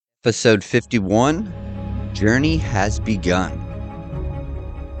Episode 51, Journey Has Begun.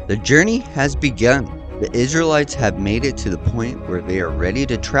 The journey has begun. The Israelites have made it to the point where they are ready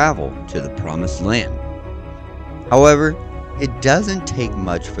to travel to the Promised Land. However, it doesn't take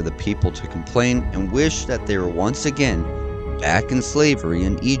much for the people to complain and wish that they were once again back in slavery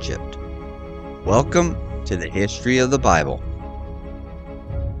in Egypt. Welcome to the history of the Bible.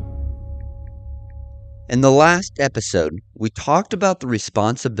 In the last episode, we talked about the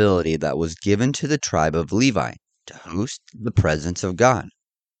responsibility that was given to the tribe of Levi to host the presence of God.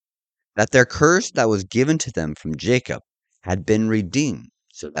 That their curse that was given to them from Jacob had been redeemed,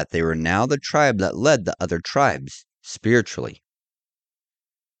 so that they were now the tribe that led the other tribes spiritually.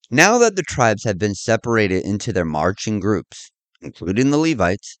 Now that the tribes have been separated into their marching groups, including the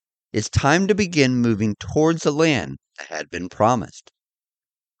Levites, it's time to begin moving towards the land that had been promised.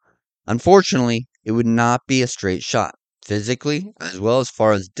 Unfortunately, it would not be a straight shot, physically as well as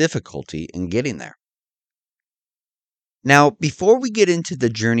far as difficulty in getting there. Now, before we get into the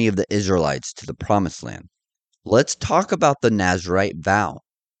journey of the Israelites to the Promised Land, let's talk about the Nazirite vow.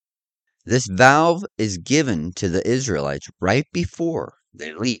 This vow is given to the Israelites right before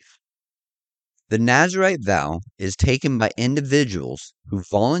they leave. The Nazirite vow is taken by individuals who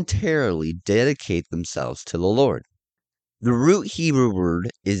voluntarily dedicate themselves to the Lord. The root Hebrew word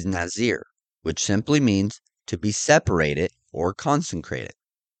is Nazir, which simply means to be separated or consecrated.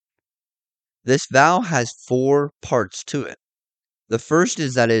 This vow has 4 parts to it. The first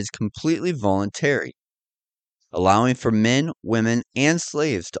is that it is completely voluntary, allowing for men, women, and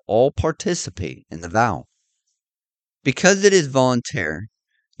slaves to all participate in the vow. Because it is voluntary,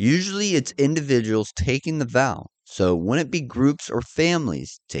 usually it's individuals taking the vow, so it wouldn't be groups or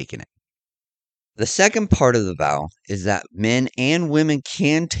families taking it. The second part of the vow is that men and women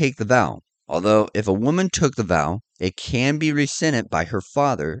can take the vow, although if a woman took the vow, it can be rescinded by her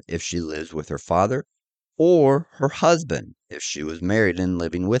father if she lives with her father, or her husband if she was married and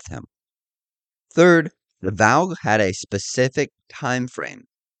living with him. Third, the vow had a specific time frame.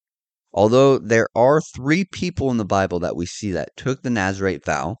 Although there are 3 people in the Bible that we see that took the Nazirite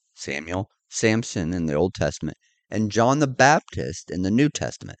vow, Samuel, Samson in the Old Testament, and John the Baptist in the New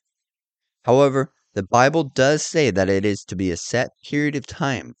Testament. However, the Bible does say that it is to be a set period of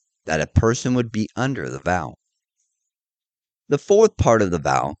time that a person would be under the vow. The fourth part of the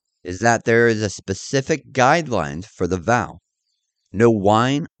vow is that there is a specific guidelines for the vow. No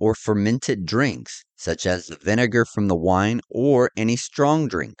wine or fermented drinks, such as the vinegar from the wine or any strong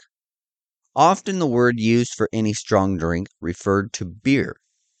drink. Often the word used for any strong drink referred to beer.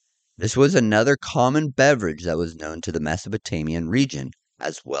 This was another common beverage that was known to the Mesopotamian region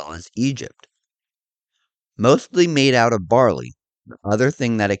as well as Egypt. Mostly made out of barley. The other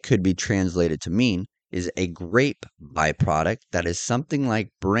thing that it could be translated to mean is a grape byproduct that is something like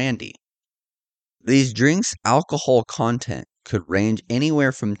brandy. These drinks' alcohol content could range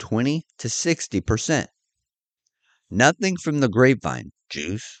anywhere from 20 to 60%. Nothing from the grapevine,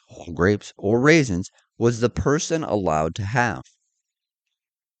 juice, whole grapes, or raisins was the person allowed to have.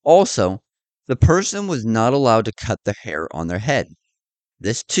 Also, the person was not allowed to cut the hair on their head.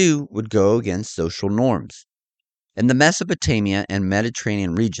 This too would go against social norms. In the Mesopotamia and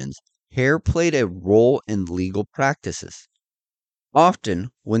Mediterranean regions, hair played a role in legal practices. Often,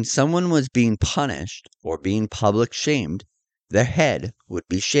 when someone was being punished or being public shamed, their head would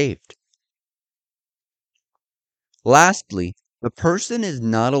be shaved. Lastly, the person is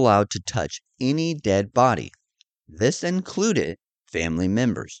not allowed to touch any dead body. This included family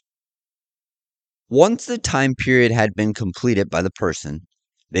members. Once the time period had been completed by the person,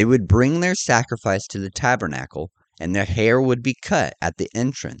 they would bring their sacrifice to the tabernacle, and their hair would be cut at the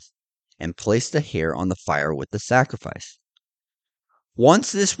entrance, and place the hair on the fire with the sacrifice.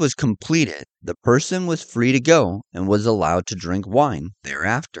 Once this was completed, the person was free to go and was allowed to drink wine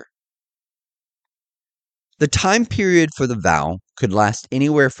thereafter. The time period for the vow could last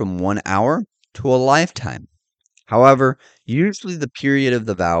anywhere from 1 hour to a lifetime. However, usually the period of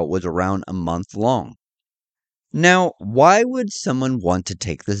the vow was around a month long. Now, why would someone want to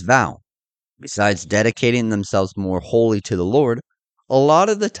take this vow? Besides dedicating themselves more wholly to the Lord, a lot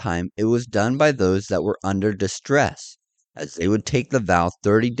of the time it was done by those that were under distress, as they would take the vow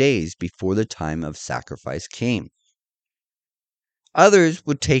 30 days before the time of sacrifice came. Others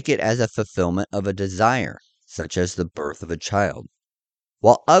would take it as a fulfillment of a desire, such as the birth of a child,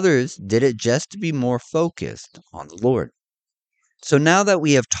 while others did it just to be more focused on the Lord. So now that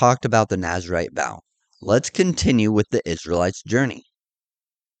we have talked about the Nazirite vow, let's continue with the Israelites' journey.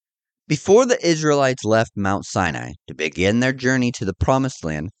 Before the Israelites left Mount Sinai to begin their journey to the Promised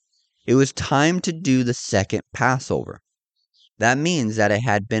Land, it was time to do the second Passover. That means that it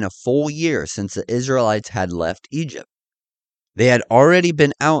had been a full year since the Israelites had left Egypt. They had already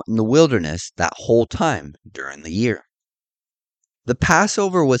been out in the wilderness that whole time during the year. The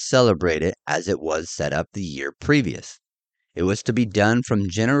Passover was celebrated as it was set up the year previous. It was to be done from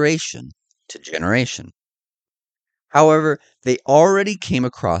generation to generation. However, they already came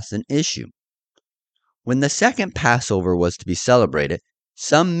across an issue. When the second Passover was to be celebrated,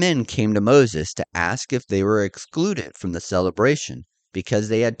 some men came to Moses to ask if they were excluded from the celebration because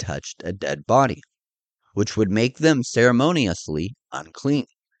they had touched a dead body, which would make them ceremoniously unclean.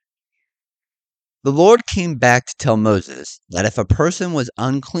 The Lord came back to tell Moses that if a person was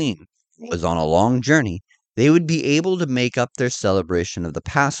unclean, was on a long journey, they would be able to make up their celebration of the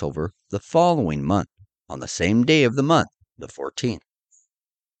Passover the following month, on the same day of the month, the 14th.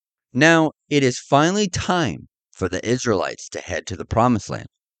 Now, it is finally time for the Israelites to head to the Promised Land.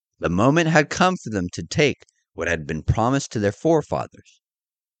 The moment had come for them to take what had been promised to their forefathers,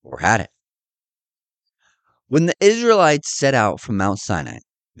 or had it. When the Israelites set out from Mount Sinai,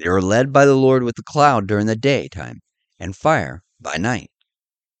 they were led by the Lord with a cloud during the daytime and fire by night.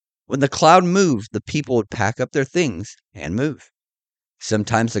 When the cloud moved, the people would pack up their things and move.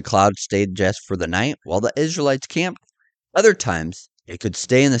 Sometimes the cloud stayed just for the night while the Israelites camped. Other times, it could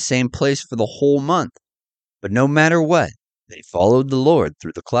stay in the same place for the whole month. But no matter what, they followed the Lord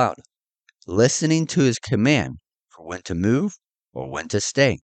through the cloud, listening to his command for when to move or when to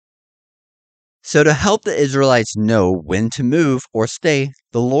stay. So, to help the Israelites know when to move or stay,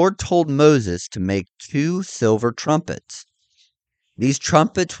 the Lord told Moses to make 2 silver trumpets. These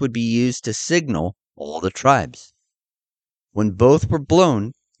trumpets would be used to signal all the tribes. When both were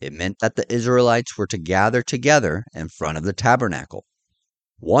blown, it meant that the Israelites were to gather together in front of the tabernacle.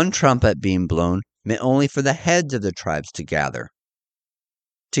 One trumpet being blown meant only for the heads of the tribes to gather.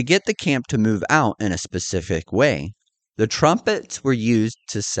 To get the camp to move out in a specific way, the trumpets were used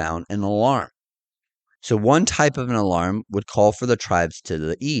to sound an alarm. So one type of an alarm would call for the tribes to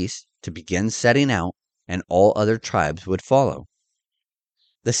the east to begin setting out, and all other tribes would follow.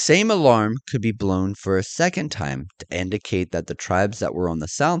 The same alarm could be blown for a second time to indicate that the tribes that were on the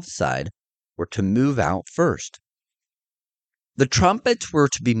south side were to move out first. The trumpets were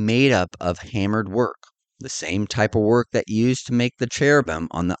to be made up of hammered work, the same type of work that used to make the cherubim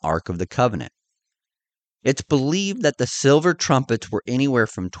on the Ark of the Covenant. It's believed that the silver trumpets were anywhere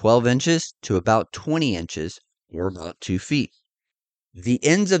from 12 inches to about 20 inches, or about 2 feet. The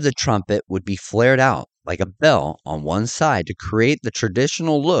ends of the trumpet would be flared out like a bell on one side to create the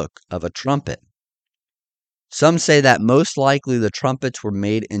traditional look of a trumpet. Some say that most likely the trumpets were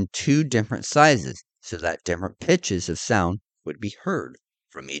made in 2 different sizes so that different pitches of sound would be heard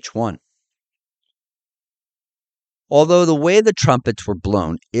from each one. Although the way the trumpets were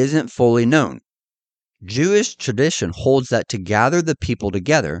blown isn't fully known, Jewish tradition holds that to gather the people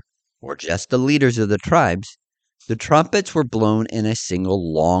together, or just the leaders of the tribes, the trumpets were blown in a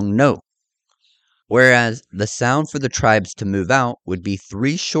single long note, whereas the sound for the tribes to move out would be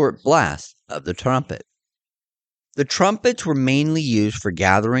 3 short blasts of the trumpet. The trumpets were mainly used for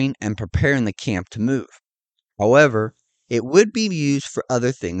gathering and preparing the camp to move. However, it would be used for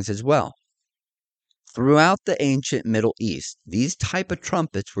other things as well. Throughout the ancient Middle East, these type of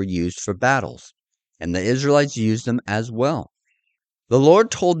trumpets were used for battles, and the Israelites used them as well. The Lord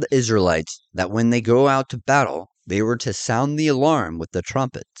told the Israelites that when they go out to battle, they were to sound the alarm with the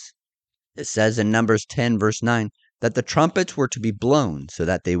trumpets. It says in Numbers 10 verse 9 that the trumpets were to be blown so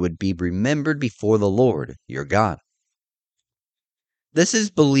that they would be remembered before the Lord, your God. This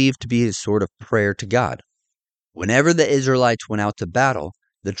is believed to be a sort of prayer to God. Whenever the Israelites went out to battle,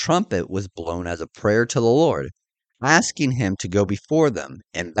 the trumpet was blown as a prayer to the Lord, asking him to go before them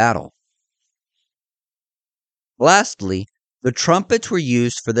in battle. Lastly, the trumpets were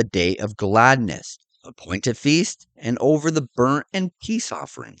used for the day of gladness, appointed feast, and over the burnt and peace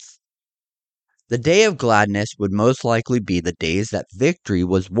offerings. The day of gladness would most likely be the days that victory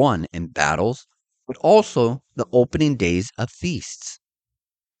was won in battles, but also the opening days of feasts.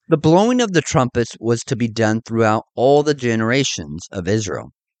 The blowing of the trumpets was to be done throughout all the generations of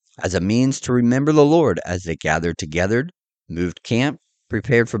Israel, as a means to remember the Lord as they gathered together, moved camp,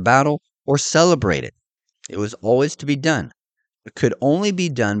 prepared for battle, or celebrated. It was always to be done, but could only be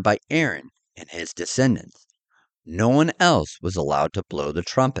done by Aaron and his descendants. No one else was allowed to blow the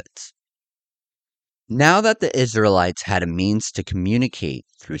trumpets. Now that the Israelites had a means to communicate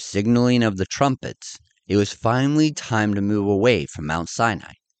through signaling of the trumpets, it was finally time to move away from Mount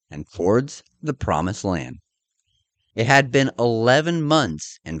Sinai and towards the Promised Land. It had been 11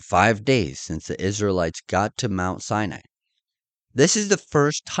 months and 5 days since the Israelites got to Mount Sinai. This is the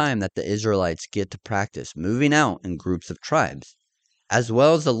first time that the Israelites get to practice moving out in groups of tribes as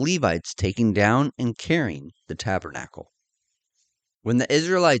well as the Levites taking down and carrying the tabernacle. When the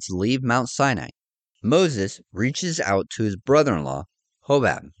Israelites leave Mount Sinai, Moses reaches out to his brother-in-law,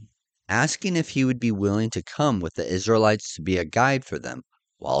 Hobab, asking if he would be willing to come with the Israelites to be a guide for them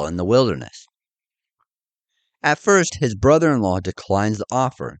while in the wilderness. At first, his brother-in-law declines the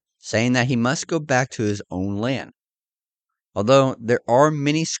offer, saying that he must go back to his own land. Although there are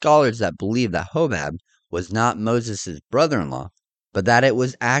many scholars that believe that Hobab was not Moses' brother-in-law, but that it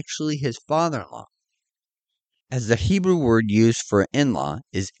was actually his father-in-law, as the Hebrew word used for in-law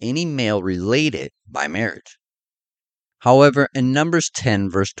is any male related by marriage. However, in Numbers 10,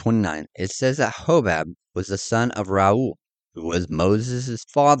 verse 29, it says that Hobab was the son of Reuel, who was Moses'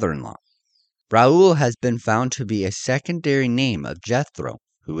 father-in-law. Reuel has been found to be a secondary name of Jethro,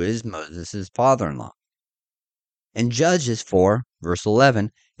 who is Moses' father-in-law. In Judges 4, verse 11,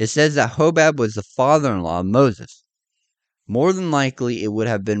 it says that Hobab was the father-in-law of Moses. More than likely, it would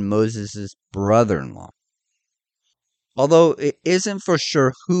have been Moses' brother-in-law. Although it isn't for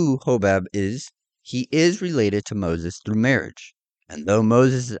sure who Hobab is, he is related to Moses through marriage. And though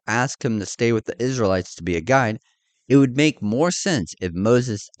Moses asked him to stay with the Israelites to be a guide, it would make more sense if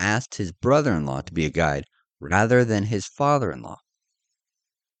Moses asked his brother-in-law to be a guide rather than his father-in-law.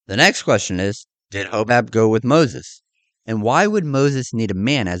 The next question is, did Hobab go with Moses? And why would Moses need a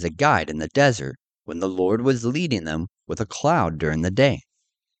man as a guide in the desert when the Lord was leading them with a cloud during the day?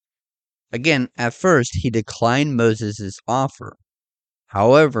 Again, at first he declined Moses' offer.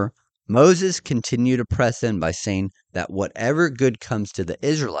 However, Moses continued to press in by saying that whatever good comes to the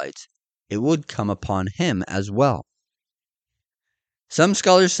Israelites, it would come upon him as well. Some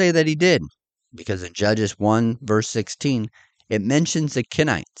scholars say that he did, because in Judges 1 verse 16, it mentions the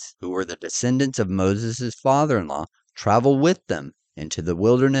Kenites, who were the descendants of Moses' father-in-law, travel with them into the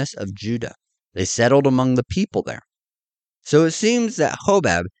wilderness of Judah. They settled among the people there. So it seems that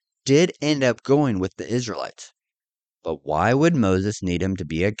Hobab did end up going with the Israelites. But why would Moses need him to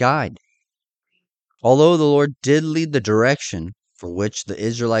be a guide? Although the Lord did lead the direction for which the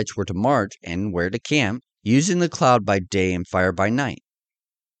Israelites were to march and where to camp, using the cloud by day and fire by night.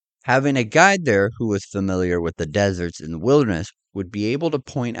 Having a guide there who was familiar with the deserts and the wilderness would be able to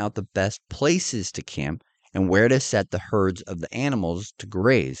point out the best places to camp and where to set the herds of the animals to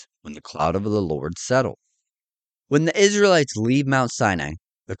graze when the cloud of the Lord settled. When the Israelites leave Mount Sinai,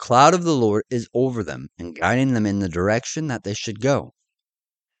 the cloud of the Lord is over them and guiding them in the direction that they should go.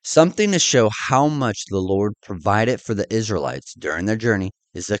 Something to show how much the Lord provided for the Israelites during their journey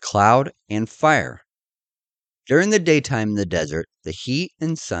is the cloud and fire. During the daytime in the desert, the heat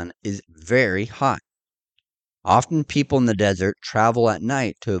and sun is very hot. Often people in the desert travel at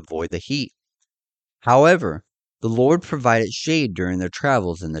night to avoid the heat. However, the Lord provided shade during their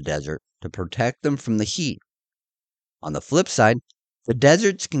travels in the desert to protect them from the heat. On the flip side, the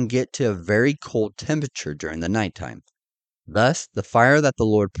deserts can get to a very cold temperature during the nighttime. Thus, the fire that the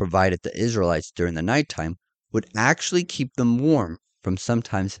Lord provided the Israelites during the nighttime would actually keep them warm from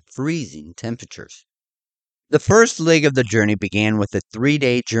sometimes freezing temperatures. The first leg of the journey began with a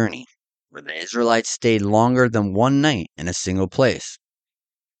 3-day journey, where the Israelites stayed longer than one night in a single place.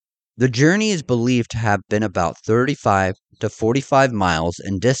 The journey is believed to have been about 35 to 45 miles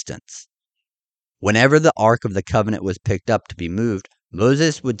in distance. Whenever the Ark of the Covenant was picked up to be moved,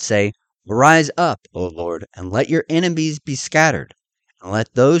 Moses would say, "Arise up, O Lord, and let your enemies be scattered, and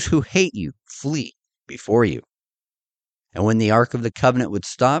let those who hate you flee before you." And when the Ark of the Covenant would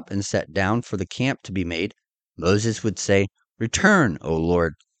stop and set down for the camp to be made, Moses would say, "Return, O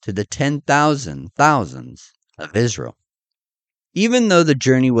Lord, to the 10,000 thousands of Israel." Even though the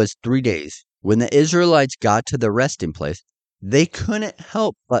journey was 3 days, when the Israelites got to the resting place, they couldn't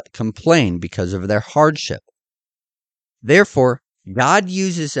help but complain because of their hardship. Therefore, God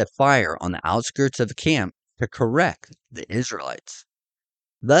uses a fire on the outskirts of the camp to correct the Israelites.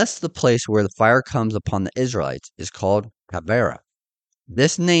 Thus, the place where the fire comes upon the Israelites is called Kavera.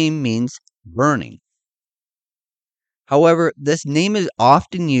 This name means burning. However, this name is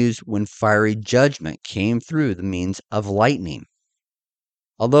often used when fiery judgment came through the means of lightning.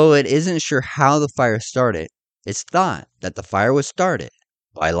 Although it isn't sure how the fire started, it's thought that the fire was started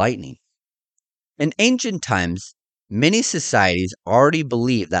by lightning. In ancient times, many societies already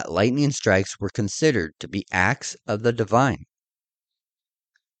believed that lightning strikes were considered to be acts of the divine.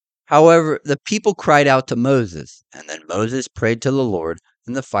 However, the people cried out to Moses, and then Moses prayed to the Lord,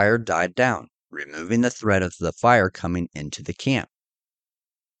 and the fire died down, removing the threat of the fire coming into the camp.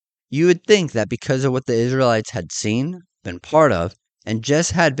 You would think that because of what the Israelites had seen, been part of, and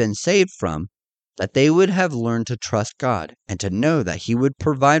just had been saved from, that they would have learned to trust God and to know that He would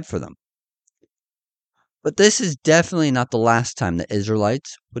provide for them. But this is definitely not the last time the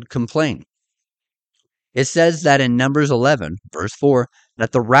Israelites would complain. It says that in Numbers 11, verse 4,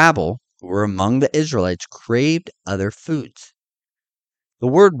 that the rabble who were among the Israelites craved other foods. The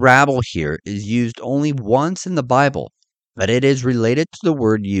word rabble here is used only once in the Bible, but it is related to the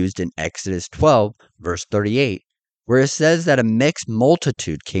word used in Exodus 12, verse 38, where it says that a mixed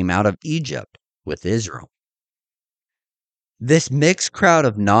multitude came out of Egypt with Israel. This mixed crowd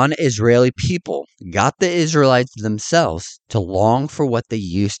of non-Israeli people got the Israelites themselves to long for what they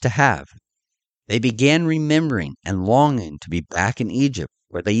used to have. They began remembering and longing to be back in Egypt,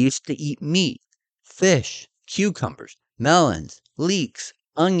 where they used to eat meat, fish, cucumbers, melons, leeks,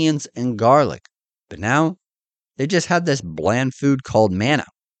 onions, and garlic. But now, they just had this bland food called manna.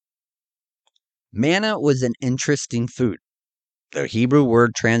 Manna was an interesting food. The Hebrew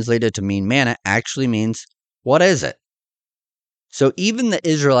word translated to mean manna actually means, what is it? So even the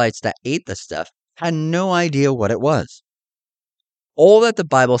Israelites that ate the stuff had no idea what it was. All that the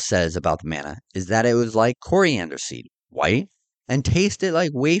Bible says about the manna is that it was like coriander seed, white, and tasted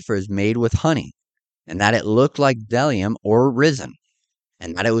like wafers made with honey, and that it looked like bdellium or risen,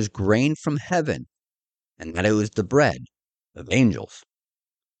 and that it was grain from heaven, and that it was the bread of angels.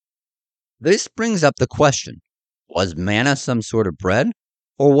 This brings up the question, was manna some sort of bread,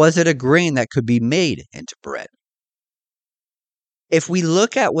 or was it a grain that could be made into bread? If we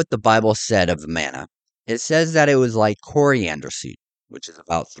look at what the Bible said of the manna, it says that it was like coriander seed, which is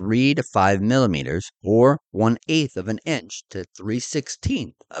about 3 to 5 millimeters, or 1/8 of an inch to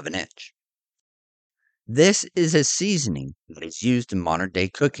 3/16 of an inch. This is a seasoning that is used in modern day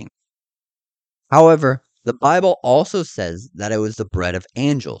cooking. However, the Bible also says that it was the bread of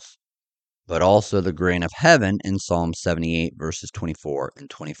angels, but also the grain of heaven in Psalm 78, verses 24 and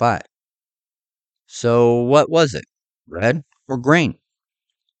 25. So, what was it? Bread or grain?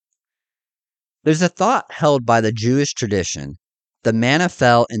 There's a thought held by the Jewish tradition. The manna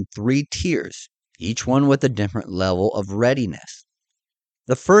fell in 3 tiers, each one with a different level of readiness.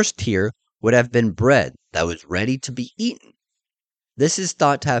 The first tier would have been bread that was ready to be eaten. This is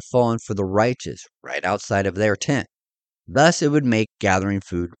thought to have fallen for the righteous right outside of their tent. Thus, it would make gathering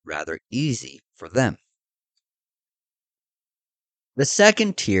food rather easy for them. The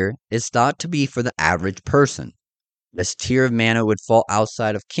second tier is thought to be for the average person. This tier of manna would fall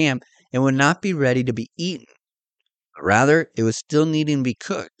outside of camp and would not be ready to be eaten. Rather, it was still needing to be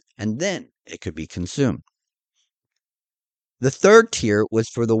cooked, and then it could be consumed. The third tier was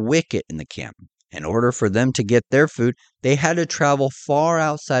for the wicked in the camp. In order for them to get their food, they had to travel far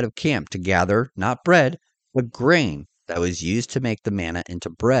outside of camp to gather not bread, but grain that was used to make the manna into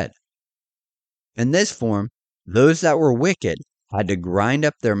bread. In this form, those that were wicked had to grind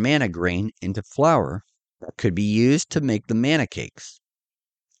up their manna grain into flour that could be used to make the manna cakes.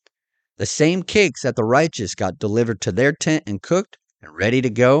 The same cakes that the righteous got delivered to their tent and cooked and ready to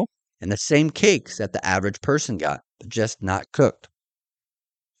go, and the same cakes that the average person got, but just not cooked.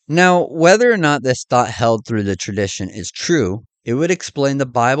 Now, whether or not this thought held through the tradition is true, it would explain the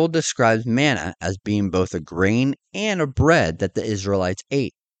Bible describes manna as being both a grain and a bread that the Israelites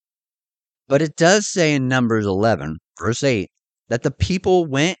ate. But it does say in Numbers 11, verse 8, that the people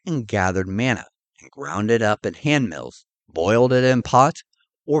went and gathered manna and ground it up in hand mills, boiled it in pots,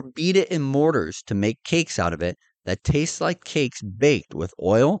 or beat it in mortars to make cakes out of it that taste like cakes baked with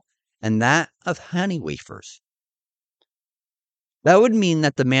oil and that of honey wafers. That would mean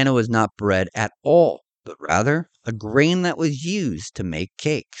that the manna was not bread at all, but rather a grain that was used to make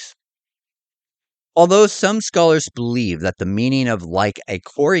cakes. Although some scholars believe that the meaning of like a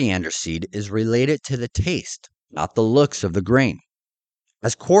coriander seed is related to the taste, not the looks of the grain,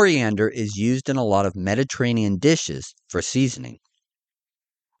 as coriander is used in a lot of Mediterranean dishes for seasoning.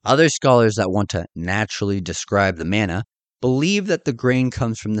 Other scholars that want to naturally describe the manna believe that the grain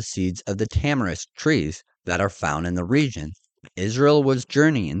comes from the seeds of the tamarisk trees that are found in the region Israel was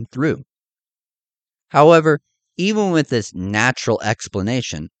journeying through. However, even with this natural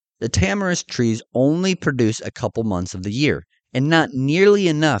explanation, the tamarisk trees only produce a couple months of the year, and not nearly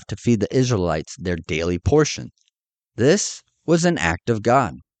enough to feed the Israelites their daily portion. This was an act of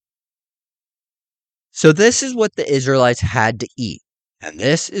God. So this is what the Israelites had to eat. And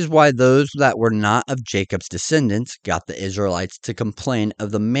this is why those that were not of Jacob's descendants got the Israelites to complain of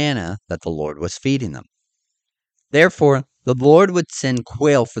the manna that the Lord was feeding them. Therefore, the Lord would send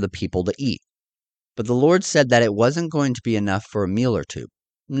quail for the people to eat. But the Lord said that it wasn't going to be enough for a meal or two.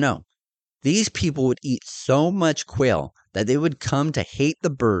 No, these people would eat so much quail that they would come to hate the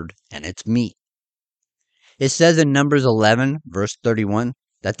bird and its meat. It says in Numbers 11, verse 31,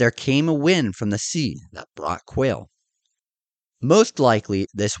 that there came a wind from the sea that brought quail. Most likely,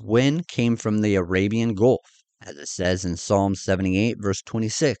 this wind came from the Arabian Gulf, as it says in Psalm 78, verse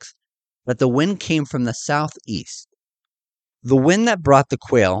 26, that the wind came from the southeast. The wind that brought the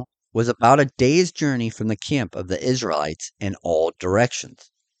quail was about a day's journey from the camp of the Israelites in all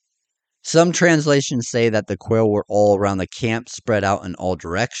directions. Some translations say that the quail were all around the camp, spread out in all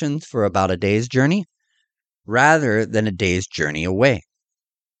directions for about a day's journey, rather than a day's journey away.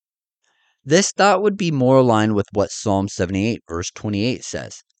 This thought would be more aligned with what Psalm 78, verse 28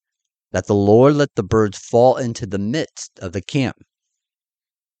 says, that the Lord let the birds fall into the midst of the camp.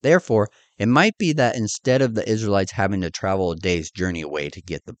 Therefore, it might be that instead of the Israelites having to travel a day's journey away to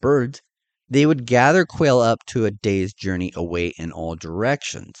get the birds, they would gather quail up to a day's journey away in all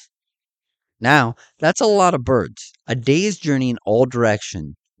directions. Now, that's a lot of birds. A day's journey in all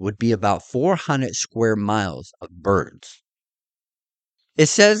directions would be about 400 square miles of birds. It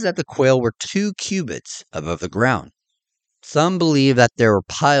says that the quail were 2 cubits above the ground. Some believe that there were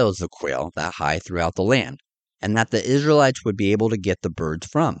piles of quail that high throughout the land, and that the Israelites would be able to get the birds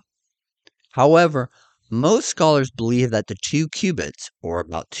from. However, most scholars believe that the 2 cubits, or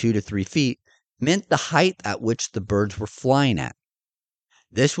about 2 to 3 feet, meant the height at which the birds were flying at.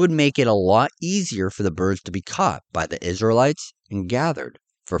 This would make it a lot easier for the birds to be caught by the Israelites and gathered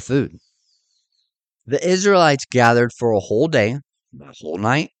for food. The Israelites gathered for a whole day, the whole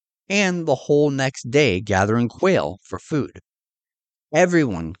night, and the whole next day gathering quail for food.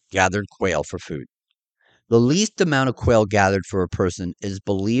 Everyone gathered quail for food. The least amount of quail gathered for a person is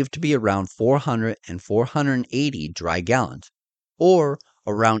believed to be around 400 and 480 dry gallons, or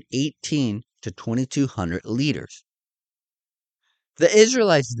around 18 to 2200 liters. The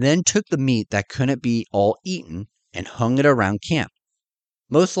Israelites then took the meat that couldn't be all eaten and hung it around camp.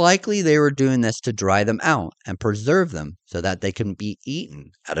 Most likely they were doing this to dry them out and preserve them so that they can be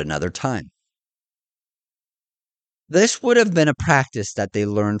eaten at another time. This would have been a practice that they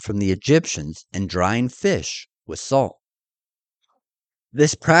learned from the Egyptians in drying fish with salt.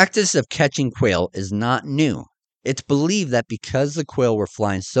 This practice of catching quail is not new. It's believed that because the quail were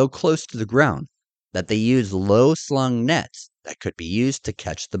flying so close to the ground, that they used low-slung nets that could be used to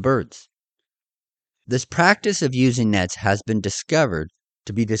catch the birds. This practice of using nets has been discovered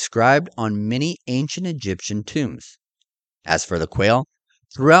to be described on many ancient Egyptian tombs. As for the quail,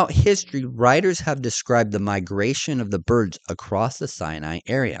 throughout history, writers have described the migration of the birds across the Sinai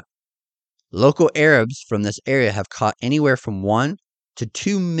area. Local Arabs from this area have caught anywhere from 1 to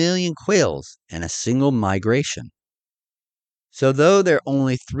 2 million quails in a single migration. So though they're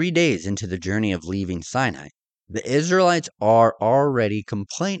only 3 days into the journey of leaving Sinai, the Israelites are already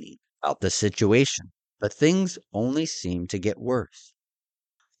complaining about the situation, but things only seem to get worse.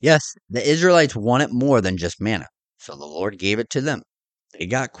 Yes, the Israelites wanted more than just manna, so the Lord gave it to them. They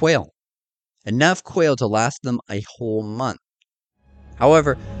got quail, enough quail to last them a whole month.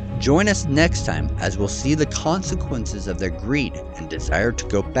 However, join us next time as we'll see the consequences of their greed and desire to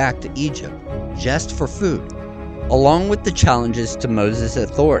go back to Egypt just for food, along with the challenges to Moses'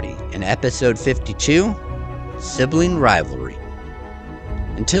 authority in episode 52, Sibling Rivalry.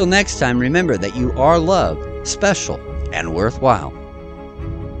 Until next time, remember that you are loved, special, and worthwhile.